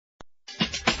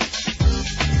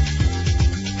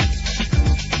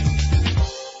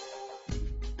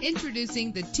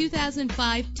Introducing the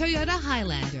 2005 Toyota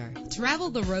Highlander. Travel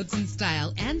the roads in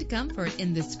style and comfort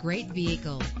in this great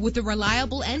vehicle. With a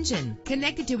reliable engine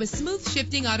connected to a smooth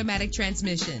shifting automatic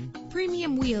transmission.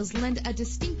 Premium wheels lend a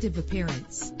distinctive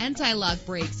appearance. Anti-lock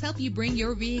brakes help you bring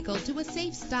your vehicle to a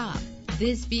safe stop.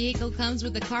 This vehicle comes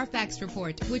with a Carfax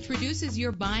report, which reduces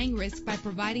your buying risk by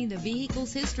providing the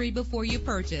vehicle's history before you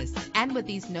purchase. And with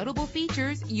these notable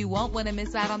features, you won't want to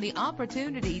miss out on the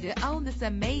opportunity to own this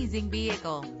amazing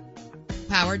vehicle.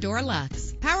 Power door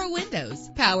locks, power windows,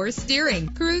 power steering,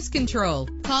 cruise control.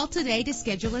 Call today to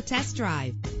schedule a test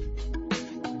drive.